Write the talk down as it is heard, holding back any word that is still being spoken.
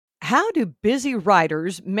How do busy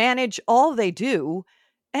writers manage all they do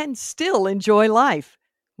and still enjoy life?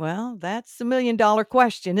 Well, that's the $1 million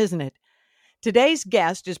question, isn't it? Today's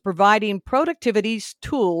guest is providing productivity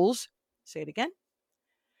tools. Say it again.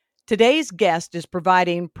 Today's guest is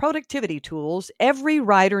providing productivity tools every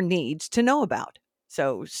writer needs to know about.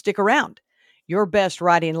 So stick around. Your best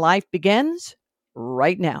writing life begins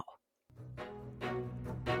right now.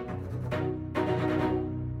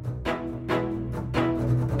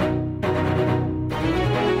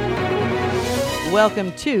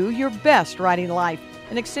 Welcome to Your Best Writing Life,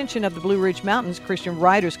 an extension of the Blue Ridge Mountains Christian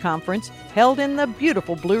Writers Conference held in the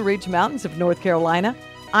beautiful Blue Ridge Mountains of North Carolina.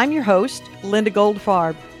 I'm your host, Linda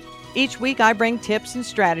Goldfarb. Each week I bring tips and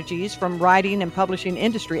strategies from writing and publishing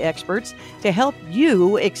industry experts to help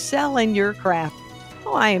you excel in your craft.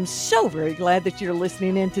 Oh, I am so very glad that you're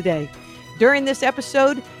listening in today. During this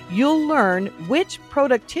episode, you'll learn which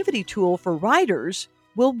productivity tool for writers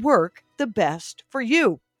will work the best for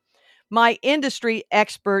you. My industry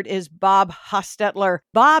expert is Bob Hostetler.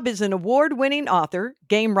 Bob is an award-winning author,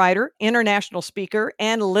 game writer, international speaker,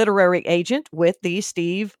 and literary agent with the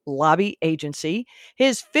Steve Lobby Agency.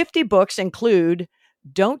 His 50 books include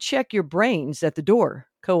Don't Check Your Brains at the Door,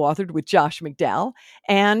 co-authored with Josh McDowell,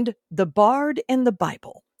 and The Bard in the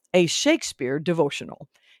Bible, a Shakespeare devotional.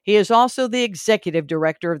 He is also the executive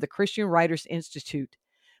director of the Christian Writers Institute.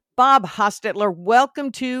 Bob Hostetler,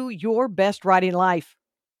 welcome to Your Best Writing Life.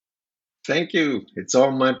 Thank you. It's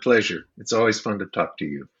all my pleasure. It's always fun to talk to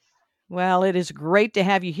you. Well, it is great to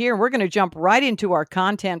have you here. We're going to jump right into our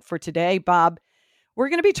content for today, Bob. We're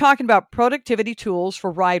going to be talking about productivity tools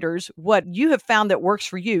for writers, what you have found that works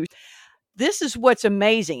for you. This is what's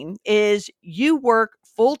amazing is you work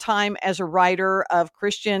full-time as a writer of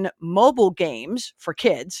Christian mobile games for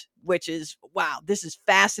kids, which is, wow, this is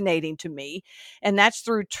fascinating to me. And that's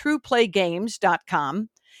through trueplaygames.com.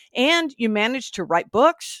 And you manage to write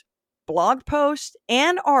books, blog posts,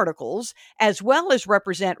 and articles, as well as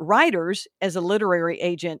represent writers as a literary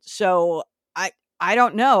agent. So I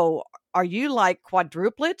don't know. Are you like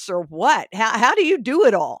quadruplets or what? How do you do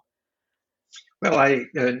it all? Well,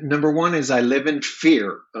 number one is I live in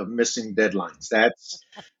fear of missing deadlines.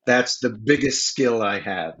 That's the biggest skill I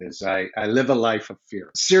have is I live a life of fear.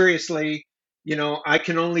 Seriously, I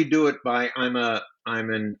can only do it by I'm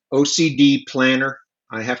an OCD planner.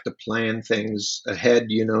 I have to plan things ahead,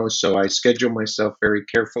 so I schedule myself very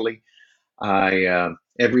carefully.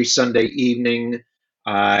 Every Sunday evening,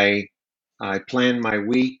 I plan my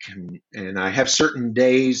week, and I have certain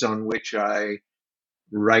days on which I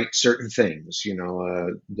write certain things.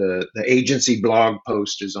 The agency blog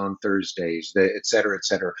post is on Thursdays, et cetera, et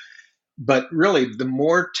cetera. But really, the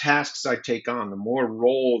more tasks I take on, the more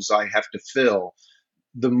roles I have to fill,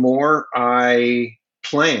 the more I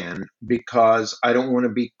plan because I don't want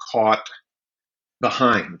to be caught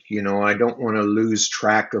behind. I don't want to lose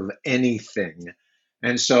track of anything.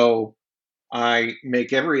 And so I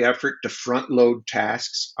make every effort to front load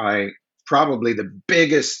tasks. Probably the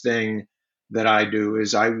biggest thing that I do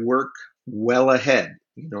is I work well ahead.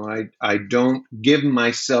 I don't give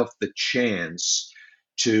myself the chance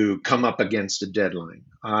to come up against a deadline.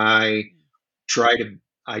 I try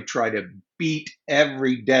to beat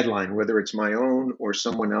every deadline, whether it's my own or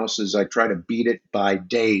someone else's. I try to beat it by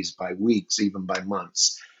days, by weeks, even by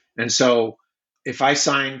months. And so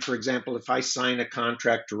for example, if I sign a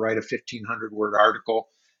contract to write a 1,500-word article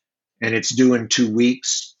and it's due in 2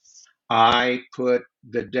 weeks, I put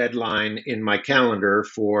the deadline in my calendar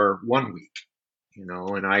for 1 week,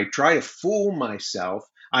 and I try to fool myself.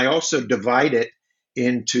 I also divide it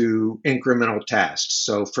into incremental tasks.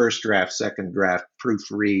 So first draft, second draft,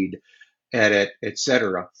 proofread, edit,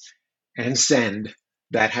 etc., and send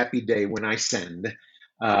that happy day when I send.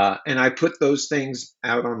 And I put those things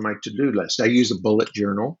out on my to-do list. I use a bullet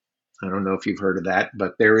journal. I don't know if you've heard of that,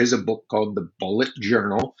 but there is a book called The Bullet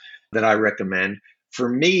Journal that I recommend. For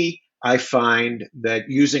me, I find that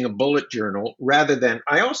using a bullet journal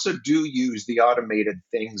I also do use the Automated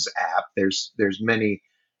Things app. There's many,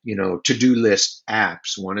 to-do list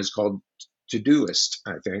apps. One is called Todoist,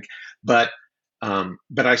 I think. But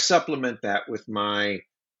I supplement that with my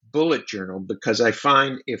bullet journal because I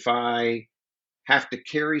find if I have to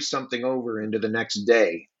carry something over into the next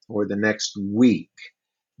day or the next week,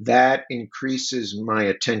 that increases my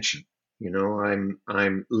attention.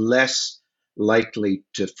 I'm less likely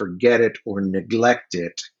to forget it or neglect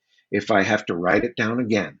it if I have to write it down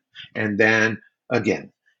again and then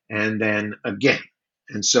again and then again.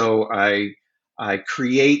 And so I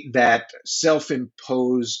create that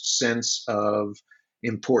self-imposed sense of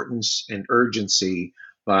importance and urgency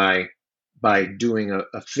by doing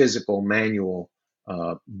a physical manual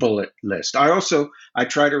bullet list. I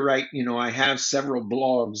try to write. I have several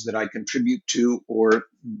blogs that I contribute to or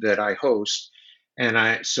that I host, and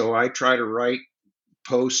I try to write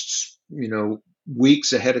posts,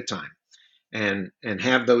 weeks ahead of time, and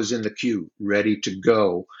have those in the queue ready to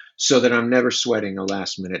go, so that I'm never sweating a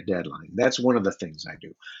last minute deadline. That's one of the things I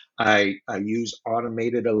do. I use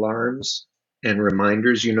automated alarms and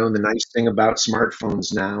reminders. The nice thing about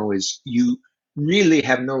smartphones now is you really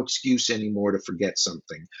have no excuse anymore to forget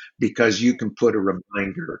something, because you can put a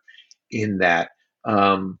reminder in that.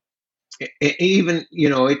 Um, Even,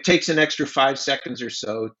 it takes an extra 5 seconds or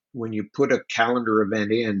so when you put a calendar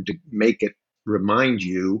event in to make it remind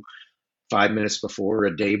you 5 minutes before,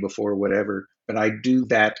 a day before, whatever. But I do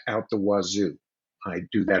that out the wazoo. I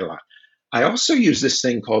do that a lot. I also use this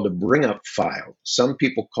thing called a bring up file. Some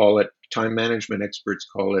people call it, time management experts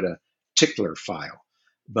call it a tickler file.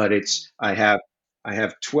 But I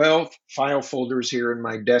have 12 file folders here in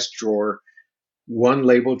my desk drawer, one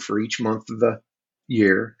labeled for each month of the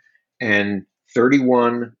year, and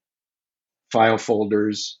 31 file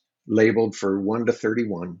folders labeled for 1 to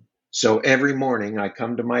 31. So every morning I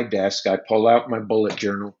come to my desk, I pull out my bullet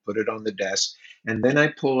journal, put it on the desk, and then I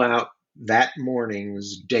pull out that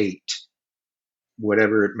morning's date,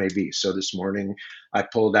 whatever it may be. So this morning I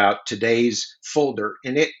pulled out today's folder,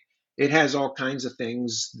 and it has all kinds of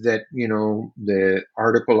things that, the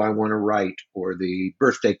article I want to write, or the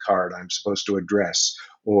birthday card I'm supposed to address,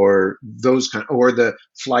 or or the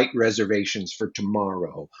flight reservations for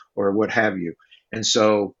tomorrow, or what have you. And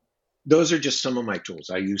so those are just some of my tools.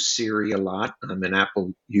 I use Siri a lot. I'm an Apple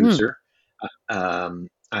Mm. user.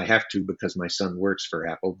 I have to, because my son works for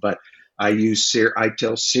Apple, but I use Siri. I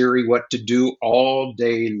tell Siri what to do all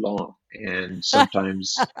day long, and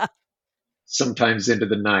sometimes into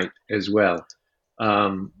the night as well.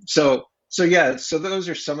 So yeah, so those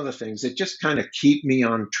are some of the things that just kind of keep me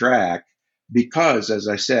on track, because, as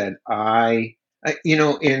I said, I you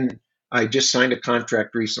know, in I just signed a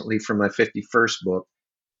contract recently for my 51st book.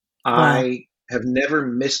 Wow. I have never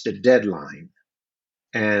missed a deadline,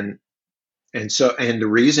 and the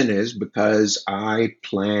reason is because I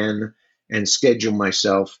plan and schedule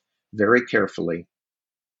myself very carefully,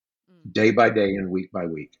 day by day and week by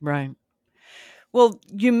week. Right. Well,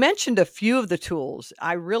 you mentioned a few of the tools.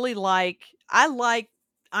 I'm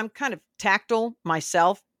kind of tactile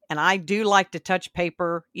myself, and I do like to touch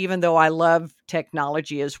paper, even though I love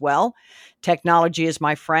technology as well. Technology is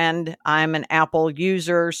my friend. I'm an Apple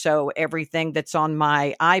user, so everything that's on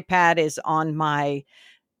my iPad is on my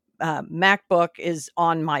MacBook, is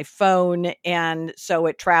on my phone. And so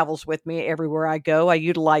it travels with me everywhere I go. I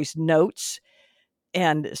utilize notes,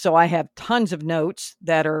 and so I have tons of notes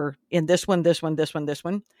that are in this one, this one, this one, this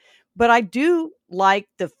one. But I do like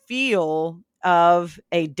the feel of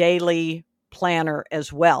a daily planner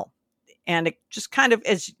as well. And it just kind of,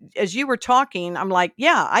 as you were talking, I'm like,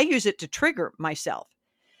 yeah, I use it to trigger myself.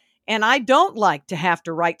 And I don't like to have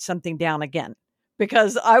to write something down again,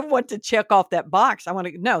 because I want to check off that box. I want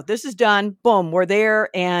to no, this is done. Boom, we're there.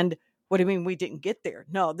 And what do you mean we didn't get there?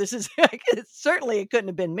 No, this is certainly it couldn't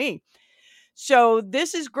have been me. So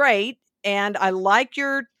this is great. And I like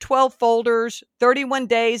your 12 folders, 31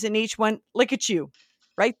 days in each one. Look at you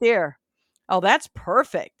right there. Oh, that's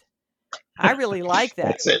perfect. I really like that.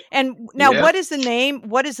 That's it. And now Yeah. what is the name?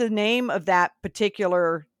 What is the name of that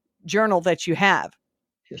particular journal that you have?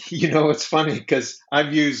 It's funny because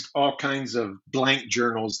I've used all kinds of blank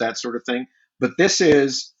journals, that sort of thing. But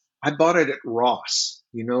I bought it at Ross,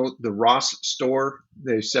 the Ross store.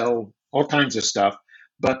 They sell all kinds of stuff,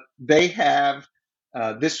 but they have,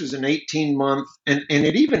 this was an 18-month, and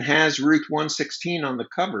it even has Route 116 on the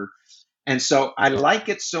cover. And so I like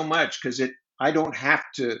it so much because I don't have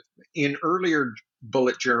to, in earlier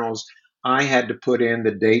bullet journals, I had to put in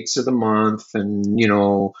the dates of the month, and,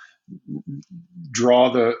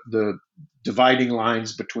 draw the dividing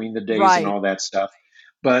lines between the days and Right. all that stuff.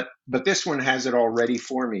 But this one has it all ready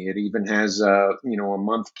for me. It even has a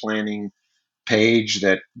month planning page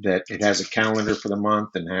that it has a calendar for the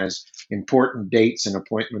month, and has important dates and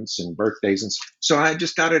appointments and birthdays. And so I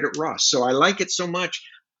just got it at Ross. So I like it so much.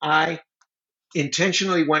 I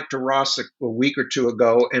intentionally went to Ross a week or two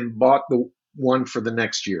ago and bought the one for the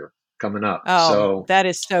next year coming up. Oh, So that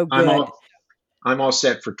is so I'm good. all I'm all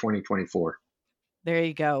set for 2024. There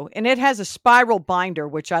you go. And it has a spiral binder,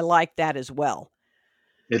 which I like that as well,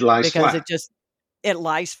 It lies because flat. it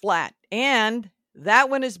lies flat. And that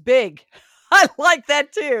one is big. I like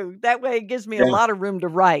that too. That way it gives me a Yeah. lot of room to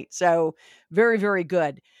write. So very, very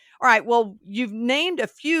good. All right. Well, you've named a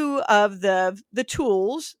few of the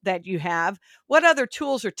tools that you have. What other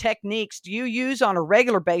tools or techniques do you use on a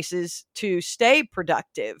regular basis to stay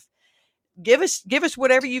productive? Give us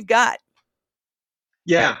whatever you've got.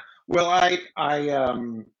 Yeah. Well, I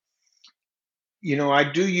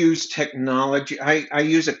do use technology. I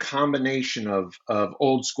use a combination of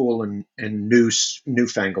old school and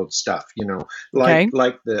newfangled stuff, Okay.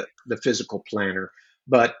 like the physical planner.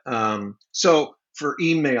 But so for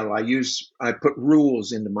email, I put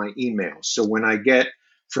rules into my email. So when I get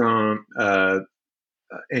from an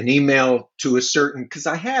email to a certain, because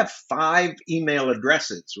I have 5 email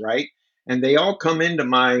addresses, right? And they all come into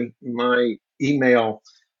my email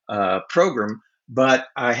program, but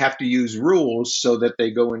I have to use rules so that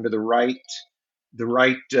they go into the right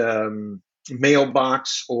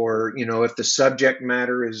mailbox, or if the subject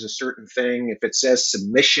matter is a certain thing, if it says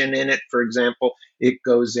submission in it, for example, it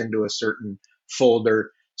goes into a certain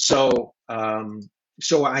folder. So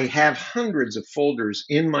I have hundreds of folders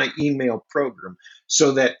in my email program,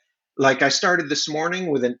 so that, like, I started this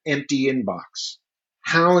morning with an empty inbox.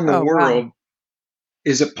 How in the Oh, wow. world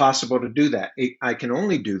is it possible to do that? I can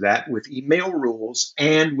only do that with email rules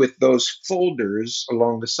and with those folders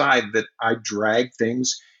along the side that I drag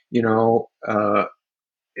things, you know, uh,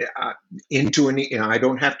 uh, into I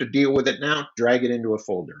don't have to deal with it now, drag it into a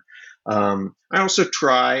folder. I also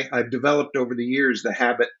I've developed over the years the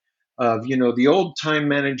habit of, the old time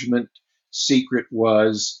management secret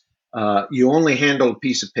was you only handle a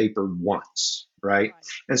piece of paper once, right? Right.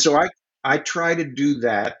 And so I try to do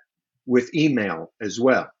that with email as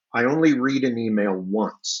well. I only read an email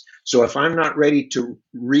once. So if I'm not ready to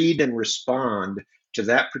read and respond to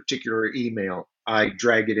that particular email, I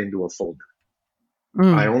drag it into a folder.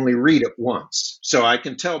 I Mm. only read it once. So I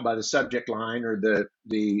can tell by the subject line or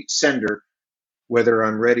the sender whether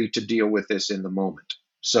I'm ready to deal with this in the moment.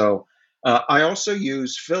 So I also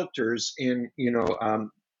use filters in,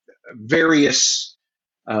 various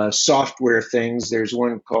software things. There's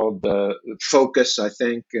one called Focus, I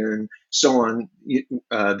think, and so on.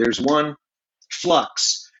 There's one,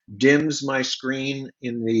 Flux, dims my screen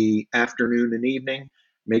in the afternoon and evening,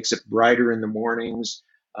 makes it brighter in the mornings.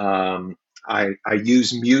 I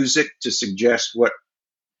use music to suggest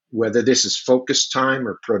whether this is focus time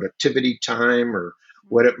or productivity time or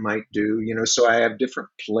what it might do. So I have different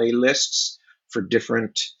playlists for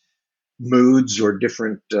different moods or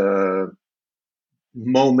different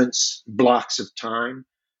moments, blocks of time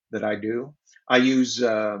that I do. I use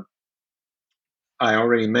I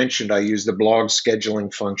already mentioned I use the blog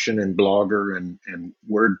scheduling function in Blogger and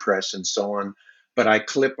WordPress and so on. But I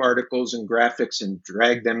clip articles and graphics and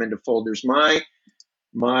drag them into folders. My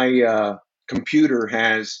computer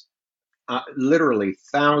has literally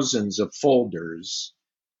thousands of folders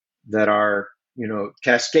that are,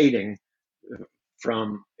 cascading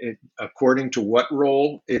from it according to what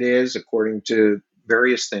role it is, according to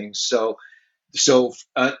various things. So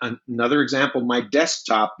another example, my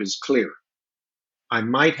desktop is clear. I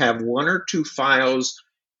might have 1 or 2 files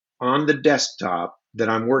on the desktop that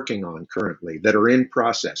I'm working on currently that are in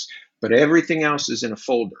process, but everything else is in a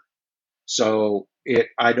folder. So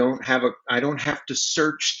I don't have to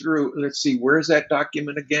search through, let's see, where's that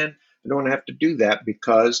document again? I don't have to do that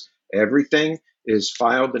because everything is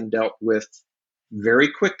filed and dealt with very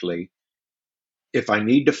quickly. If I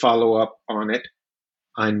need to follow up on it,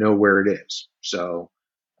 I know where it is. So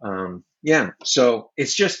yeah, so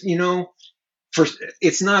it's just, for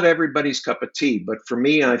it's not everybody's cup of tea, but for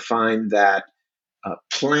me, I find that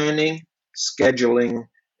planning, scheduling,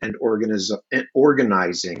 and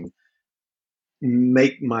organizing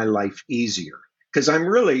make my life easier, because I'm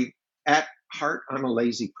really, at heart, I'm a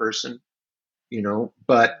lazy person,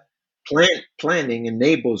 but planning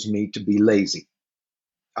enables me to be lazy.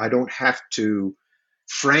 I don't have to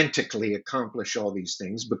frantically accomplish all these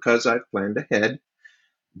things because I've planned ahead.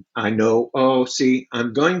 I know, oh, see,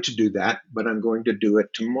 I'm going to do that, but I'm going to do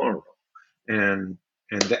it tomorrow. And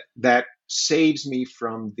that saves me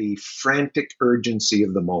from the frantic urgency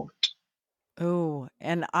of the moment. Oh,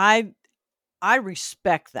 and I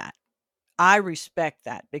respect that. I respect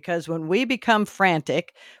that because when we become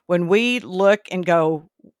frantic, when we look and go,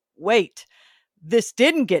 wait, this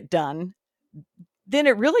didn't get done, then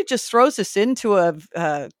it really just throws us into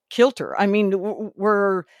a kilter. I mean,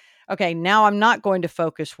 we're okay. Now I'm not going to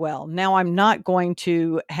focus well. Now I'm not going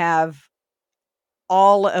to have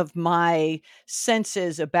all of my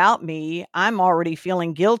senses about me. I'm already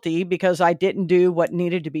feeling guilty because I didn't do what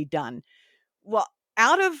needed to be done. Well,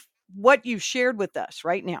 out of what you've shared with us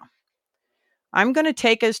right now, I'm going to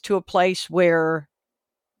take us to a place where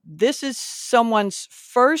this is someone's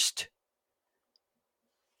first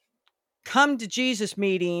come to Jesus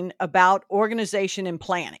meeting about organization and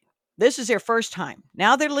planning. This is their first time.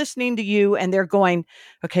 Now they're listening to you and they're going,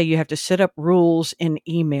 okay, you have to set up rules in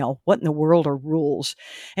email. What in the world are rules?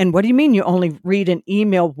 And what do you mean you only read an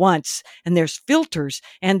email once? And there's filters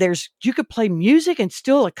and you could play music and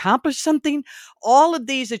still accomplish something. All of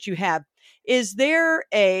these that you have. Is there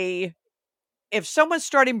if someone's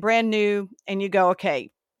starting brand new and you go, okay,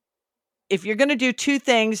 if you're going to do two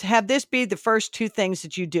things, have this be the first two things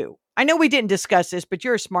that you do. I know we didn't discuss this, but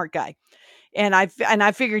you're a smart guy, and I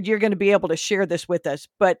figured you're going to be able to share this with us.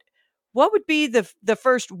 But what would be the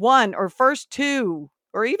first one or first two,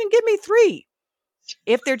 or even give me three,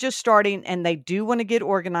 if they're just starting and they do want to get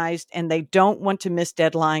organized and they don't want to miss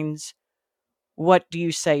deadlines? What do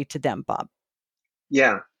you say to them, Bob?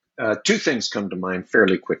 Yeah, two things come to mind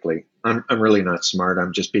fairly quickly. I'm really not smart.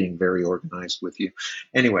 I'm just being very organized with you.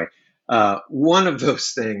 Anyway, one of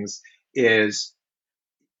those things is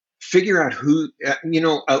figure out who,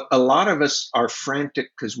 a lot of us are frantic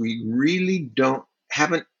because we really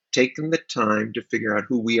haven't taken the time to figure out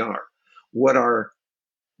who we are, what our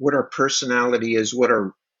what our personality is, what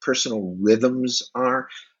our personal rhythms are.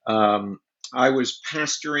 Um, I was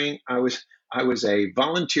pastoring. I was a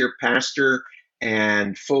volunteer pastor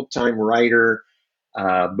and full time writer,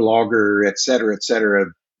 blogger, et cetera,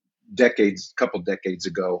 couple decades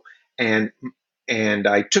ago, and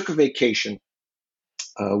I took a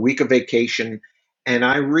week of vacation, and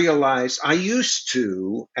I realized I used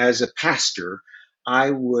to, as a pastor, I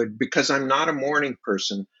would, because I'm not a morning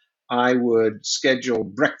person, I would schedule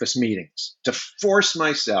breakfast meetings to force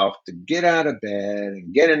myself to get out of bed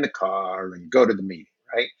and get in the car and go to the meeting,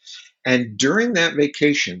 right? And during that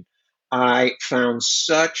vacation, I found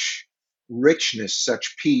such richness,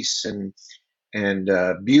 such peace, and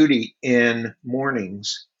beauty in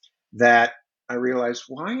mornings that I realized,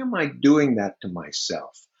 why am I doing that to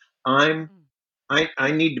myself? I'm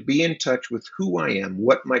I need to be in touch with who I am,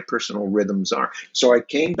 what my personal rhythms are. So I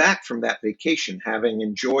came back from that vacation having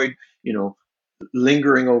enjoyed,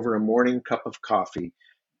 lingering over a morning cup of coffee,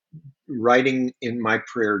 writing in my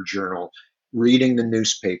prayer journal, reading the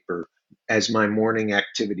newspaper as my morning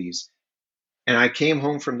activities. And I came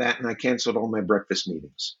home from that and I canceled all my breakfast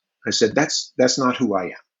meetings. I said, that's not who I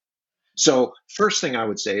am. So, first thing I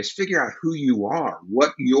would say is figure out who you are,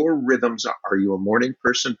 what your rhythms are. Are you a morning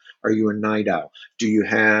person? Are you a night owl? Do you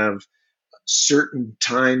have certain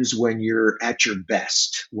times when you're at your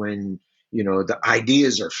best, when the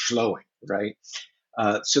ideas are flowing, right?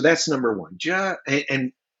 So that's number one.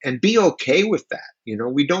 And be okay with that.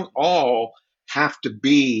 We don't all have to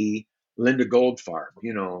be Linda Goldfarb.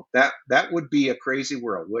 That would be a crazy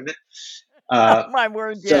world, wouldn't it? Oh, Uh, my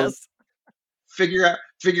word, so yes. figure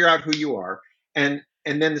out who you are, and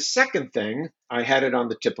then the second thing, I had it on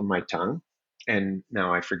the tip of my tongue, and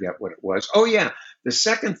now I forget what it was. Oh yeah, the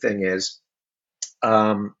second thing is,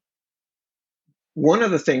 um, one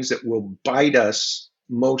of the things that will bite us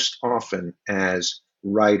most often as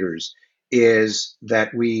writers is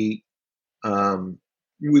that we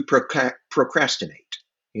procrastinate.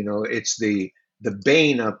 It's the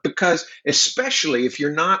bane of, because especially if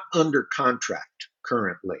you're not under contract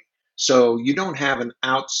currently, so you don't have an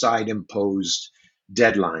outside imposed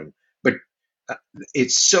deadline, but uh,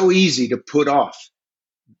 it's so easy to put off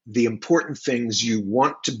the important things you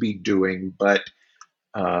want to be doing, but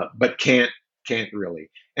can't really.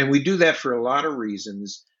 And we do that for a lot of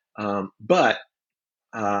reasons. But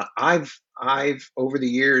I've over the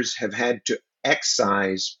years have had to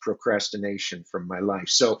excise procrastination from my life.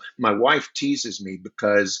 So my wife teases me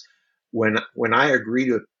because when I agree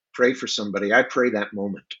to pray for somebody, I pray that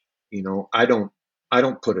moment. I don't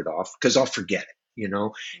put it off because I'll forget it.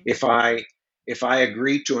 If I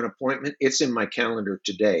agree to an appointment, it's in my calendar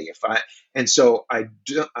today. If I and so I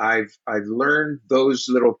do, I've learned those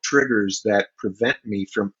little triggers that prevent me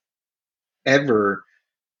from ever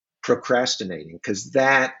procrastinating, because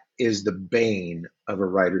that is the bane of a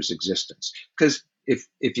writer's existence. Because if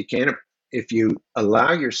you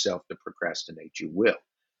allow yourself to procrastinate, you will.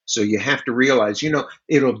 So you have to realize,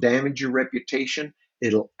 it'll damage your reputation,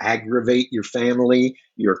 it'll aggravate your family,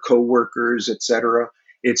 your coworkers, etc.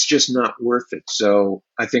 It's just not worth it. So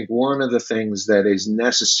I think one of the things that is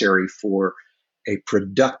necessary for a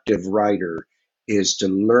productive writer is to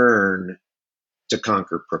learn to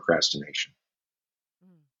conquer procrastination.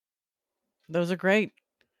 Those are great.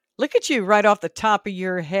 Look at you right off the top of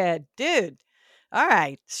your head, dude. All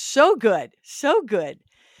right. So good. So good.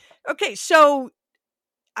 Okay. So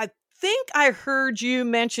I think I heard you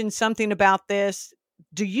mention something about this.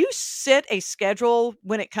 Do you set a schedule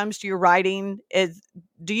when it comes to your writing?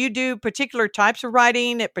 Do you do particular types of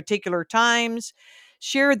writing at particular times?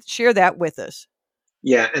 Share that with us.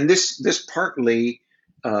 Yeah, and this partly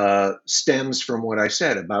stems from what I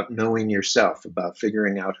said about knowing yourself, about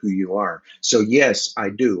figuring out who you are. So yes, I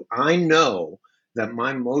do. I know that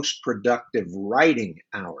my most productive writing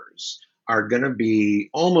hours are going to be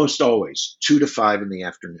almost always 2 to 5 in the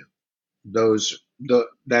afternoon.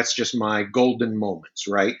 That's just my golden moments,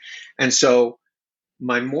 right? And so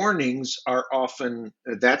my mornings are often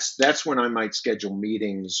that's when I might schedule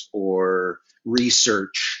meetings or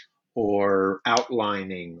research or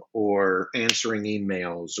outlining or answering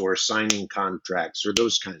emails or signing contracts or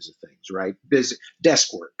those kinds of things, right? Busy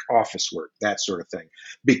desk work, office work, that sort of thing,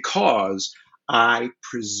 because I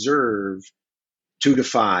preserve 2 to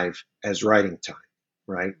 5 as writing time,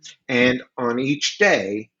 right? And on each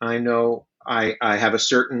day, I know I have a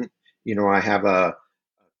certain, I have a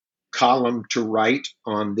column to write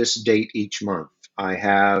on this date each month. I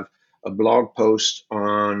have a blog post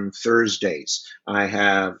on Thursdays. I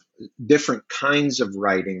have different kinds of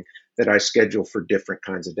writing that I schedule for different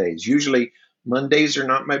kinds of days. Usually, Mondays are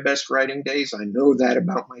not my best writing days. I know that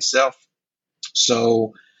about myself.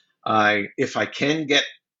 So, if I can get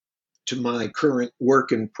to my current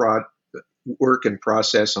work in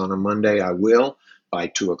process on a Monday, I will by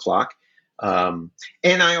 2 o'clock. And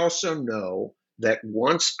I also know that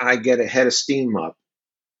once I get a head of steam up,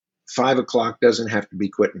 5 o'clock doesn't have to be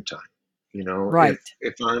quitting time. If Right.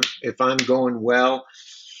 if I'm going well,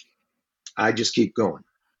 I just keep going,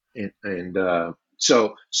 and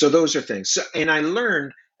so those are things. So, and I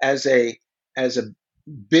learned as a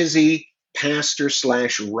busy pastor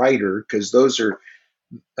slash writer, because those are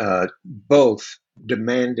both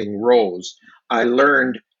demanding roles. I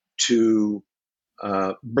learned to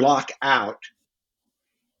block out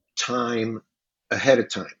time ahead of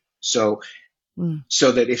time. So Mm.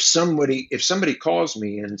 so that if somebody calls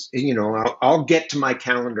me, and I'll get to my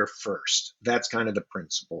calendar first. That's kind of the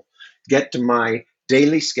principle. Get to my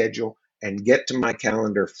daily schedule and get to my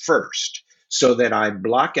calendar first, so that I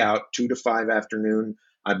block out 2 to 5 afternoon.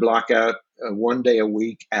 I block out one day a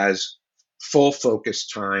week as full focus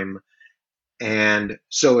time. And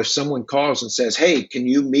so if someone calls and says, "Hey, can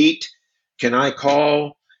you meet? Can I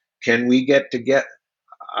call? Can we get?"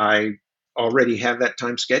 I already have that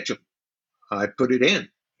time scheduled. I put it in.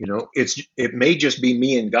 It may just be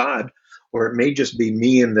me and God, or it may just be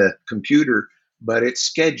me and the computer, but it's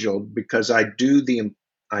scheduled because I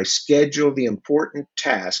schedule the important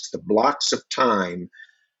tasks, the blocks of time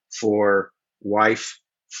for wife,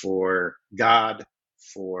 for God,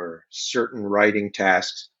 for certain writing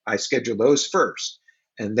tasks. I schedule those first,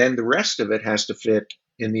 and then the rest of it has to fit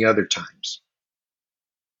in the other times.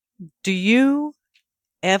 Do you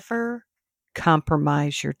ever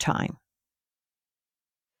compromise your time?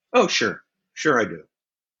 Oh, sure. Sure, I do.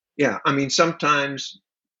 Yeah. I mean, sometimes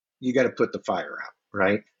you got to put the fire out,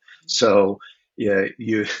 right? So, yeah,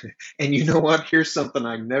 and you know what? Here's something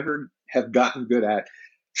I never have gotten good at.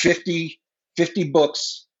 50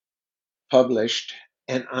 books published,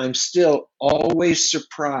 and I'm still always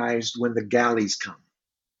surprised when the galleys come.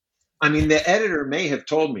 I mean, the editor may have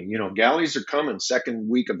told me, galleys are coming second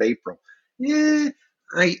week of April. Yeah,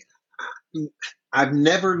 I I've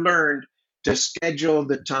never learned to schedule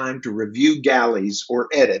the time to review galleys or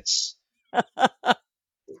edits.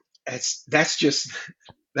 That's just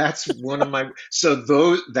that's one of my so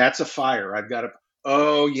those that's a fire. I've got to.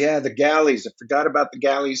 Oh yeah, the galleys. I forgot about the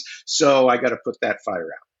galleys, so I got to put that fire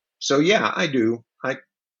out. So yeah, I do.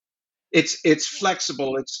 It's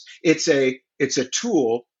flexible. It's a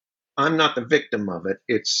tool. I'm not the victim of it.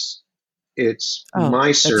 It's Oh, my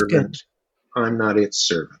that's good. servant. I'm not its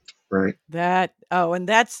servant. Right. And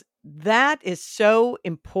that is so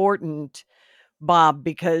important, Bob,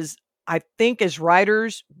 because I think as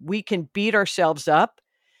writers, we can beat ourselves up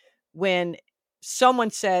when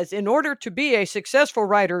someone says, in order to be a successful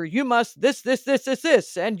writer, you must this,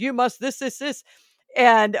 and you must this.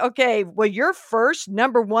 And okay, well, your first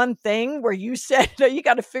number one thing where you said you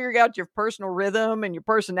got to figure out your personal rhythm and your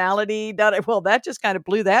personality, well, that just kind of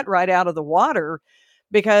blew that right out of the water,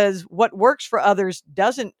 because what works for others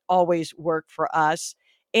doesn't always work for us.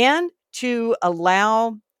 And to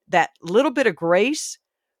allow that little bit of grace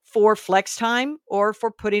for flex time or for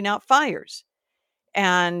putting out fires.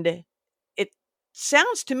 And it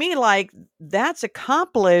sounds to me like that's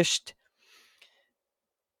accomplished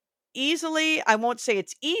easily. I won't say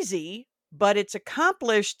it's easy, but it's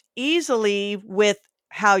accomplished easily with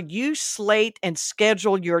how you slate and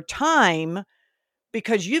schedule your time,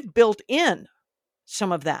 because you've built in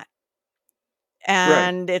some of that. Right.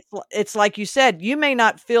 And it's like you said, you may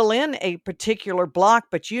not fill in a particular block,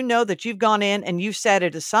 but you know that you've gone in and you've set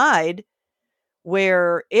it aside,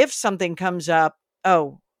 where if something comes up,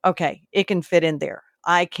 oh, okay, it can fit in there.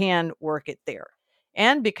 I can work it there.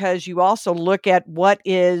 And because you also look at what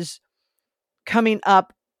is coming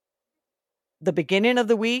up the beginning of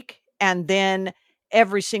the week and then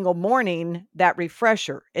every single morning, that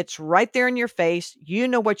refresher. It's right there in your face. You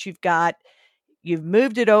know what you've got. You've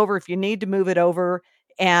moved it over if you need to move it over,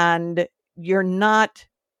 and you're not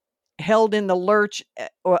held in the lurch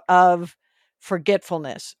of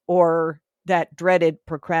forgetfulness or that dreaded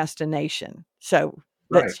procrastination. So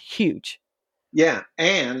Right. that's huge. Yeah,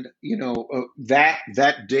 and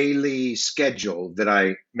that daily schedule that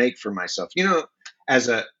I make for myself. As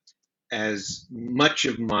a as much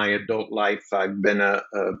of my adult life, I've been a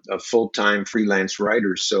full time freelance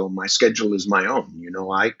writer, so my schedule is my own.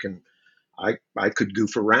 I could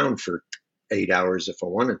goof around for 8 hours if I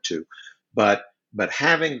wanted to, but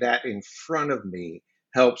having that in front of me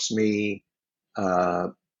helps me. Uh,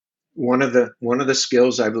 one of the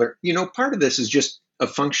skills I've learned, part of this is just a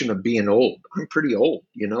function of being old. I'm pretty old,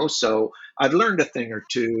 so I've learned a thing or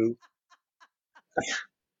two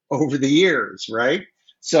over the years, right?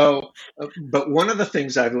 So, but one of the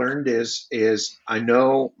things I've learned is I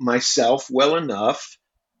know myself well enough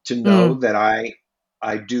to Mm, know that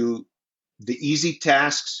I do the easy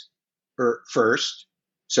tasks first.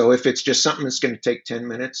 So if it's just something that's going to take 10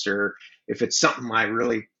 minutes, or if it's something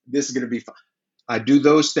this is going to be fun, I do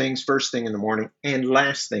those things first thing in the morning and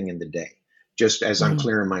last thing in the day, just as I'm mm,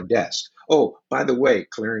 clearing my desk. Oh, by the way,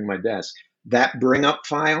 clearing my desk, that bring up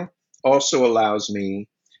file also allows me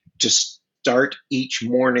to start each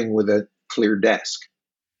morning with a clear desk.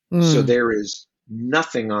 So mm, there is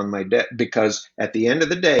nothing on my desk, because at the end of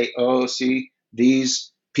the day, oh, see,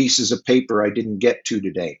 these pieces of paper I didn't get to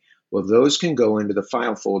today. Well, those can go into the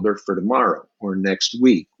file folder for tomorrow or next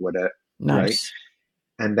week, whatever, right? nice.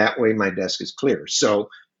 And that way my desk is clear.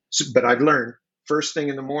 But I've learned first thing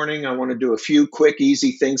in the morning, I want to do a few quick,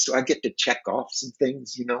 easy things so I get to check off some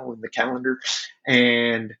things, in the calendar.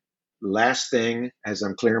 And last thing, as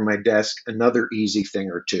I'm clearing my desk, another easy thing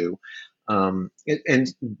or two. And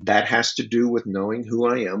that has to do with knowing who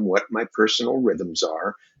I am, what my personal rhythms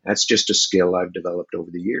are. That's just a skill I've developed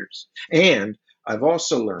over the years. And I've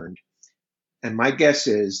also learned, and my guess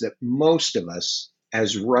is that most of us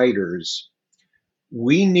as writers,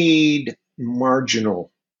 we need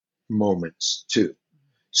marginal moments too.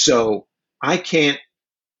 So I can't,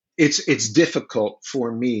 it's difficult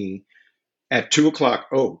for me at 2 o'clock.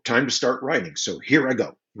 Oh, time to start writing. So here I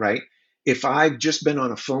go, right? If I've just been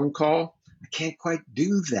on a phone call, I can't quite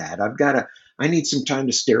do that. I need some time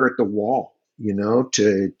to stare at the wall,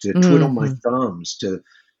 to twiddle my Hmm. thumbs, to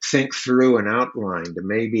think through an outline, to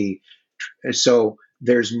maybe, so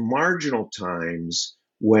there's marginal times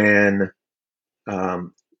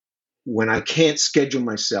um, when I can't schedule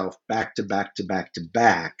myself back to back to back to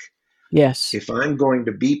back. Yes. If I'm going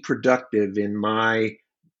to be productive in my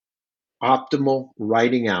optimal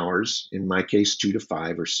writing hours, in my case 2 to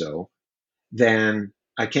 5 or so, then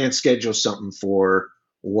I can't schedule something for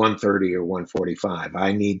 1:30 or 1:45.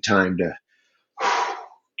 I need time to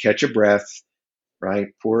catch a breath, right?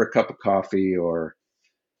 Pour a cup of coffee, or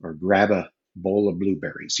grab a bowl of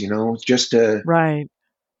blueberries, just to Right.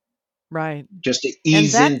 Right. And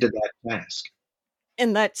ease that into that task.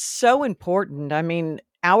 and that's so important. I mean,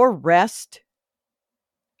 our rest,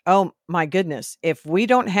 oh my goodness, if we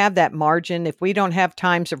don't have that margin, if we don't have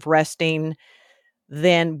times of resting,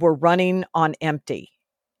 then we're running on empty.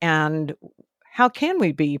 And how can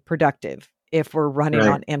we be productive if we're running Right.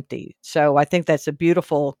 on empty? So I think that's a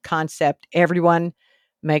beautiful concept. Everyone,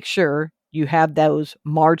 make sure you have those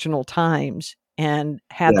marginal times and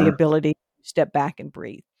have the Yeah. ability to step back and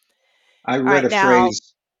breathe. I All read right, a now,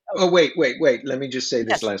 phrase. oh, Oh, wait. Let me just say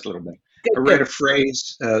this yes, last little bit. good, I read good. a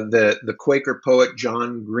phrase, the Quaker poet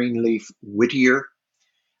John Greenleaf Whittier.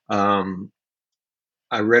 Um,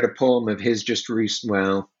 I read a poem of his just recent,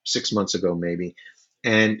 well, 6 months ago maybe,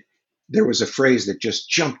 and there was a phrase that just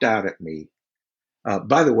jumped out at me.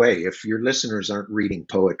 By the way, if your listeners aren't reading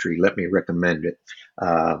poetry, let me recommend it.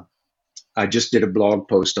 Uh, I just did a blog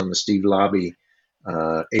post on the Steve Lobby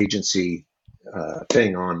agency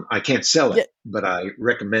thing on. I can't sell it, Yeah, but I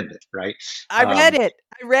recommend it. Right? I read Um, it.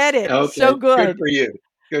 I read it. So okay, good good. for you.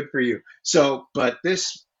 Good for you. So, but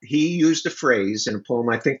he used a phrase in a poem.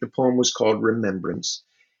 I think the poem was called "Remembrance,"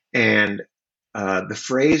 and the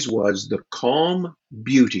phrase was the calm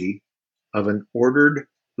beauty of an ordered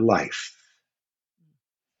life.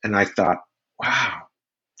 And I thought, wow,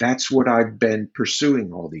 that's what I've been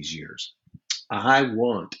pursuing all these years.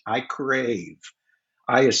 I crave,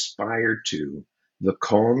 I aspire to the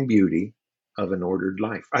calm beauty of an ordered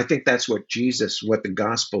life. I think that's what the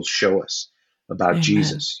Gospels show us about Amen.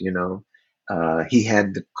 Jesus, He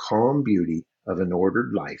had the calm beauty of an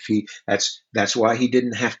ordered life. That's why he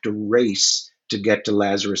didn't have to race to get to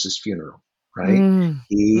Lazarus's funeral, right? Mm,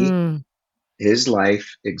 He mm. his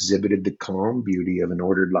life exhibited the calm beauty of an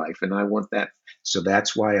ordered life, and I want that. So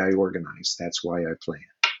that's why I organize. That's why I plan.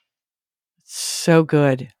 So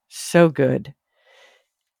good. So good.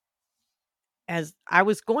 As I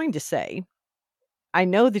was going to say, I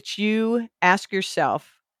know that you ask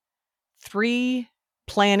yourself 3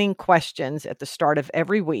 planning questions at the start of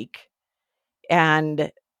every week.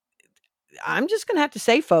 And I'm just going to have to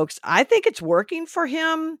say, folks, I think it's working for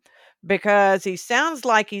him because he sounds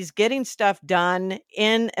like he's getting stuff done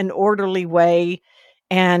in an orderly way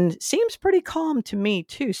and seems pretty calm to me,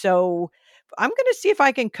 too. So I'm going to see if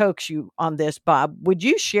I can coax you on this, Bob. Would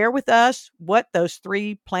you share with us what those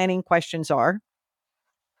 3 planning questions are?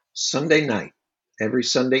 Sunday night, every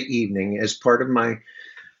Sunday evening, as part of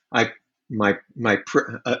I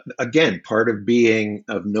again, part of being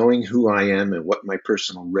of knowing who I am and what my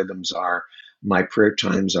personal rhythms are. My prayer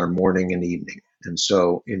times are morning and evening, and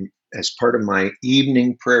so in as part of my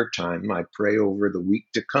evening prayer time, I pray over the week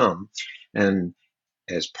to come, and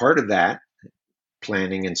as part of that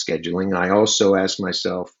planning and scheduling, I also ask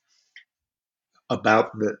myself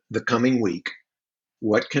about the coming week.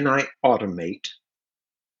 What can I automate?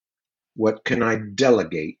 What can I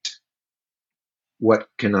delegate? What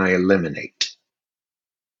can I eliminate?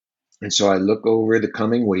 And so I look over the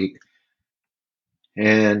coming week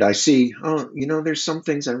and I see, oh, there's some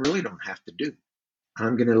things I really don't have to do.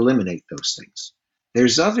 I'm going to eliminate those things.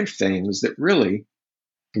 There's other things that really,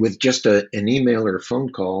 with just an email or a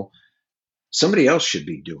phone call, somebody else should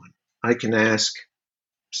be doing. I can ask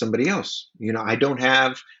somebody else.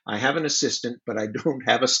 I have an assistant, but I don't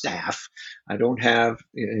have a staff. I don't have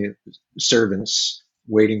servants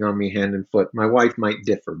waiting on me hand and foot. My wife might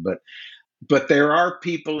differ, but there are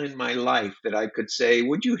people in my life that I could say,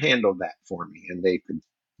 would you handle that for me? And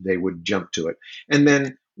they would jump to it. And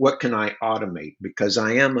then what can I automate? Because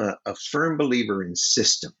I am a firm believer in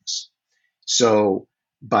systems. So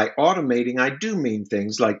by automating, I do mean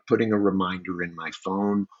things like putting a reminder in my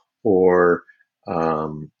phone or,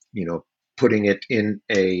 putting it in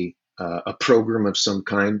a program of some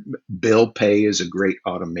kind. Bill pay is a great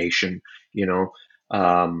automation, you know.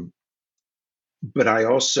 Um, but I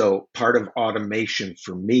also, part of automation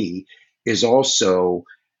for me is also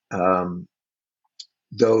um,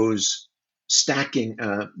 those stacking.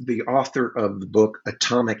 The author of the book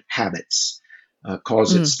Atomic Habits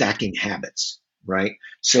calls it Mm. stacking habits, right?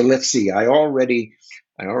 So let's see. I already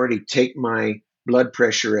take my blood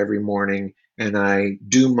pressure every morning, and I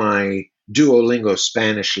do my Duolingo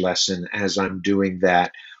Spanish lesson as I'm doing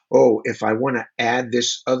that. Oh, if I want to add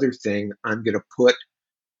this other thing, I'm going to put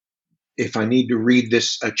if I need to read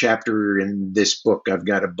a chapter in this book, I've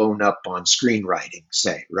got to bone up on screenwriting,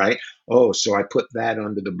 say, right? Oh, so I put that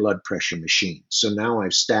under the blood pressure machine. So now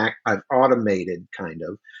I've automated kind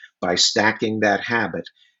of by stacking that habit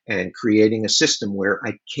and creating a system where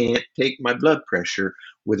I can't take my blood pressure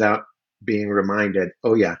without being reminded,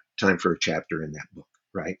 oh yeah, time for a chapter in that book,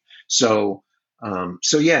 right? So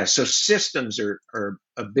systems are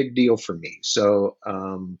a big deal for me. So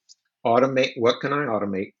automate. What can I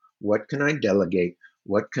automate? What can I delegate?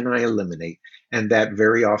 What can I eliminate? And that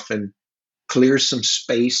very often clears some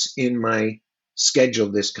space in my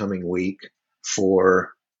schedule this coming week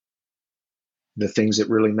for the things that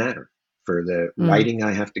really matter, for the Mm. writing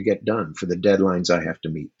I have to get done, for the deadlines I have to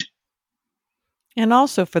meet. And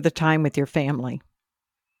also for the time with your family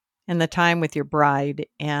and the time with your bride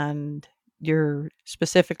and your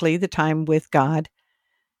specifically the time with God.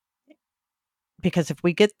 Because if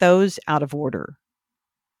we get those out of order,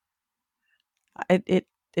 it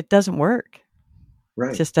doesn't work. It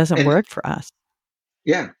Right. just doesn't And work for us.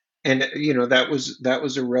 yeah. And that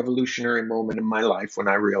was a revolutionary moment in my life when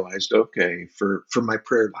I realized, okay, for my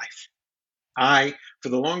prayer life. I, for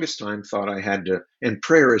the longest time, thought I had to, and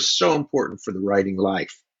prayer is so important for the writing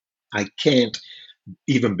life. I can't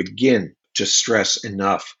even begin to stress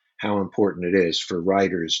enough how important it is for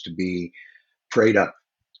writers to be prayed up.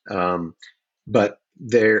 Um, but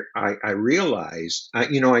I realized, I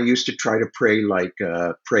used to try to pray like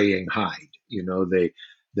praying Hyde,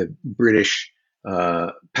 the British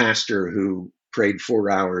pastor who prayed 4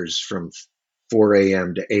 hours from 4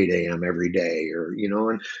 a.m. to 8 a.m. every day,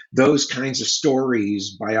 and those kinds of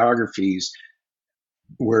stories, biographies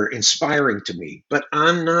were inspiring to me. But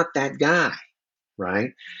I'm not that guy,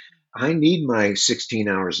 right? I need my 16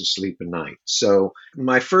 hours of sleep a night. So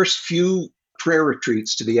my first few prayer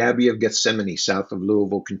retreats to the Abbey of Gethsemane, south of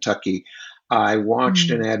Louisville, Kentucky, I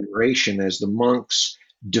watched in Mm. admiration as the monks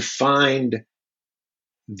defined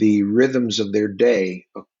the rhythms of their day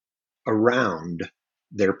around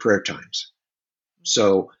their prayer times.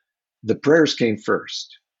 So the prayers came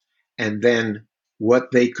first, and then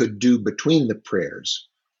what they could do between the prayers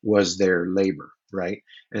was their labor, right?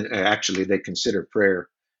 And actually, they consider prayer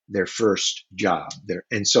their first job.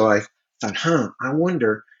 And so I thought, I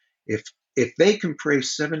wonder if they can pray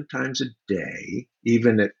 7 times a day,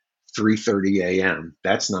 even at 3:30 a.m.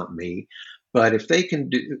 That's not me, but if they can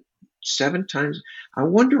do 7 times, I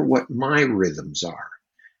wonder what my rhythms are.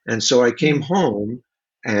 And so I came Mm. home,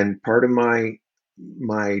 and part of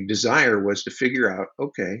my desire was to figure out,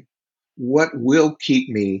 okay, what will keep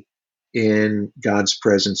me in God's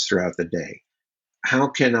presence throughout the day? How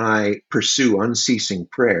can I pursue unceasing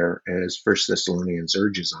prayer, as First Thessalonians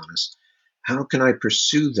urges on us? How can I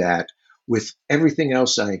pursue that with everything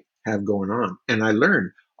else I have going on? And I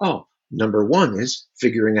learned, number one is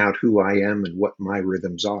figuring out who I am and what my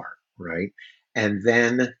rhythms are, right? And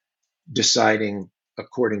then deciding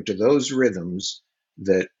according to those rhythms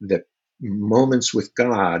that moments with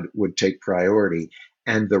God would take priority,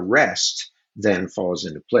 and the rest then falls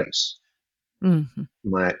into place. Mm-hmm.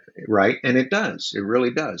 My right, and it does, it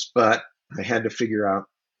really does. But I had to figure out,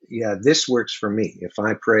 yeah, this works for me. If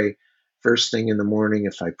I pray first thing in the morning,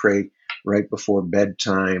 if I pray right before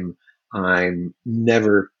bedtime, I'm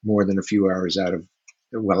never more than a few hours out of,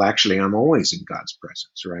 well, actually, I'm always in God's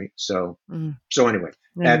presence, right? Mm. So anyway,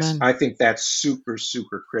 Amen. I think that's super,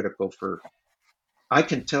 super critical for, I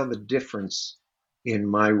can tell the difference in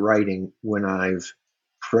my writing when I've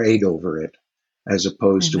prayed over it as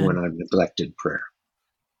opposed to when Amen. I've neglected prayer.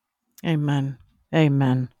 Amen.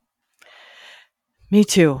 Amen. Me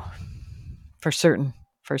too. For certain.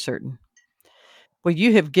 For certain. Well,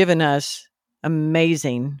 you have given us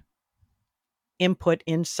amazing input,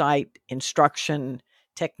 insight, instruction,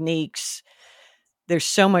 techniques. There's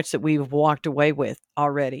so much that we've walked away with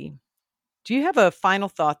already. Do you have a final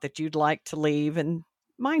thought that you'd like to leave? And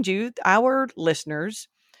mind you, our listeners,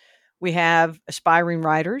 we have aspiring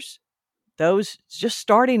writers, those just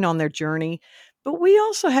starting on their journey, but we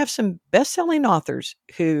also have some best-selling authors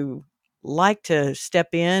who like to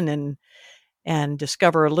step in and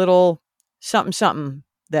discover a little something something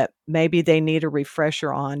that maybe they need a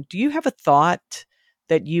refresher on. Do you have a thought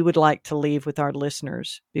that you would like to leave with our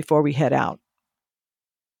listeners before we head out?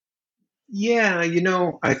 Yeah,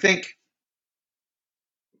 I think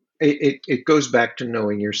it goes back to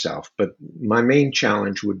knowing yourself. But my main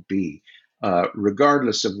challenge would be,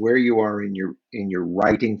 regardless of where you are in your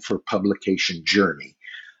writing for publication journey,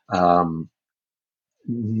 um,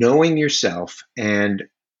 knowing yourself, and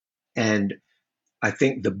I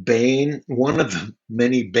think one of the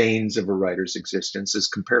many banes of a writer's existence is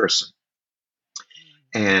comparison,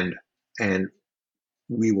 and and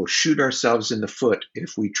we will shoot ourselves in the foot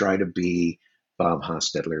if we try to be Bob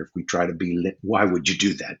Hostetler, if we try to be, why would you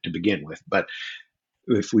do that to begin with? But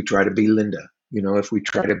if we try to be Linda, if we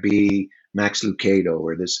try to be Max Lucado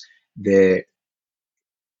or the,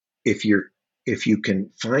 if you're, if you can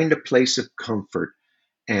find a place of comfort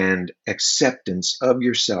and acceptance of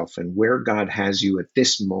yourself and where God has you at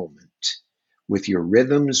this moment with your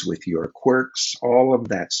rhythms, with your quirks, all of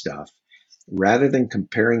that stuff, rather than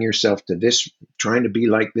comparing yourself to this, trying to be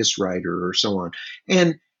like this writer or so on.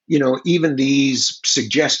 And, even these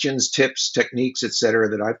suggestions, tips, techniques, etc.,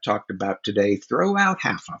 that I've talked about today, throw out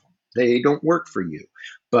half of them. They don't work for you,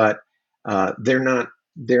 but they're not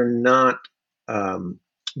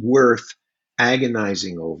worth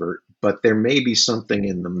agonizing over. But there may be something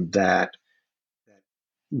in them that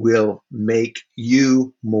will make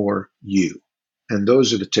you more you. And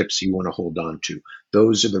those are the tips you want to hold on to.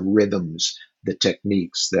 Those are the rhythms, the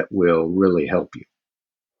techniques that will really help you.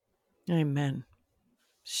 Amen.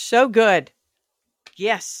 So good.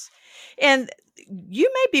 Yes. And you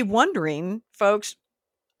may be wondering, folks,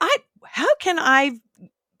 how can I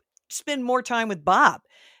spend more time with Bob?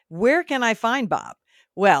 Where can I find Bob?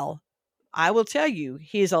 Well, I will tell you,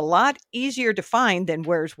 he's a lot easier to find than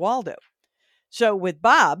Where's Waldo. So with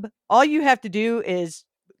Bob, all you have to do is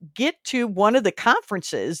get to one of the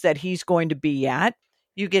conferences that he's going to be at.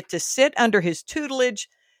 You get to sit under his tutelage,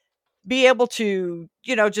 be able to,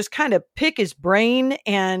 just kind of pick his brain.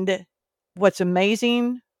 And what's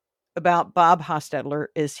amazing about Bob Hostetler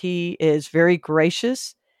is he is very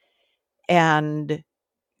gracious, and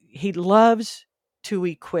he loves to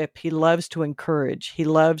equip. He loves to encourage. He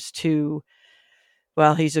loves to,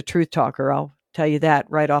 well, he's a truth talker. I'll tell you that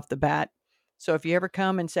right off the bat. So if you ever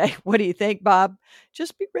come and say, "What do you think, Bob?"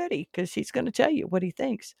 Just be ready, because he's going to tell you what he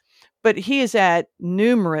thinks. But he is at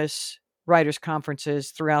numerous writers'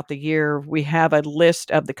 conferences throughout the year. We have a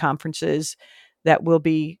list of the conferences that will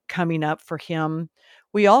be coming up for him.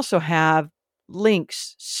 We also have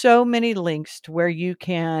links, so many links to where you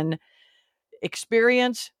can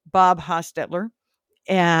experience Bob Hostetler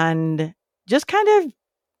and just kind of,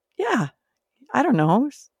 yeah, I don't know,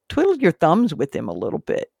 twiddle your thumbs with him a little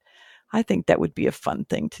bit. I think that would be a fun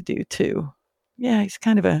thing to do too. Yeah, he's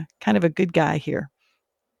kind of a good guy here.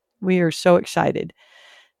 We are so excited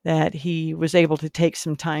that he was able to take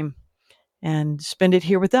some time and spend it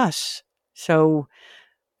here with us. So,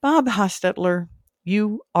 Bob Hostetler,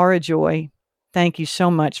 you are a joy. Thank you so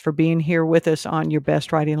much for being here with us on Your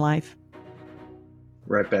Best Writing Life.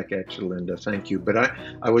 Right back at you, Linda. Thank you. But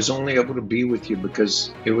I was only able to be with you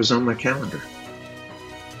because it was on my calendar.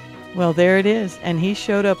 Well, there it is. And he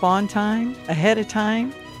showed up on time, ahead of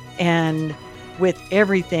time, and with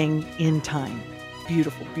everything in time.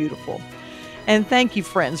 Beautiful, beautiful. And thank you,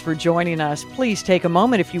 friends, for joining us. Please take a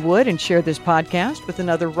moment, if you would, and share this podcast with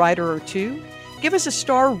another writer or two. Give us a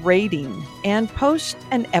star rating and post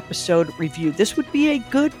an episode review. This would be a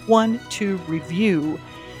good one to review.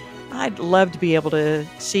 I'd love to be able to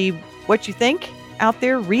see what you think out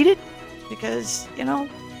there. Read it, because, you know,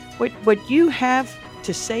 what you have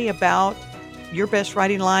to say about Your Best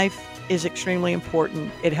Writing Life is extremely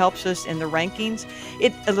important. It helps us in the rankings.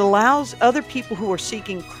 It allows other people who are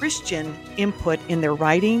seeking Christian input in their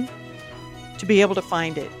writing to be able to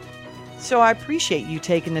find it. So I appreciate you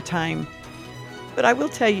taking the time. But I will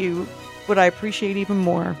tell you what I appreciate even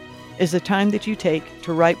more is the time that you take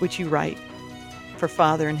to write what you write for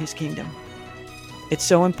Father and His kingdom. It's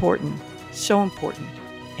so important, so important.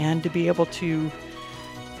 And to be able to,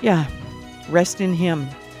 rest in Him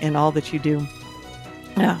in all that you do.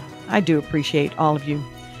 Yeah, I do appreciate all of you.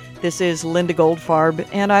 This is Linda Goldfarb,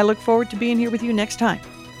 and I look forward to being here with you next time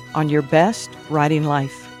on Your Best Writing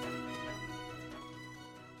Life.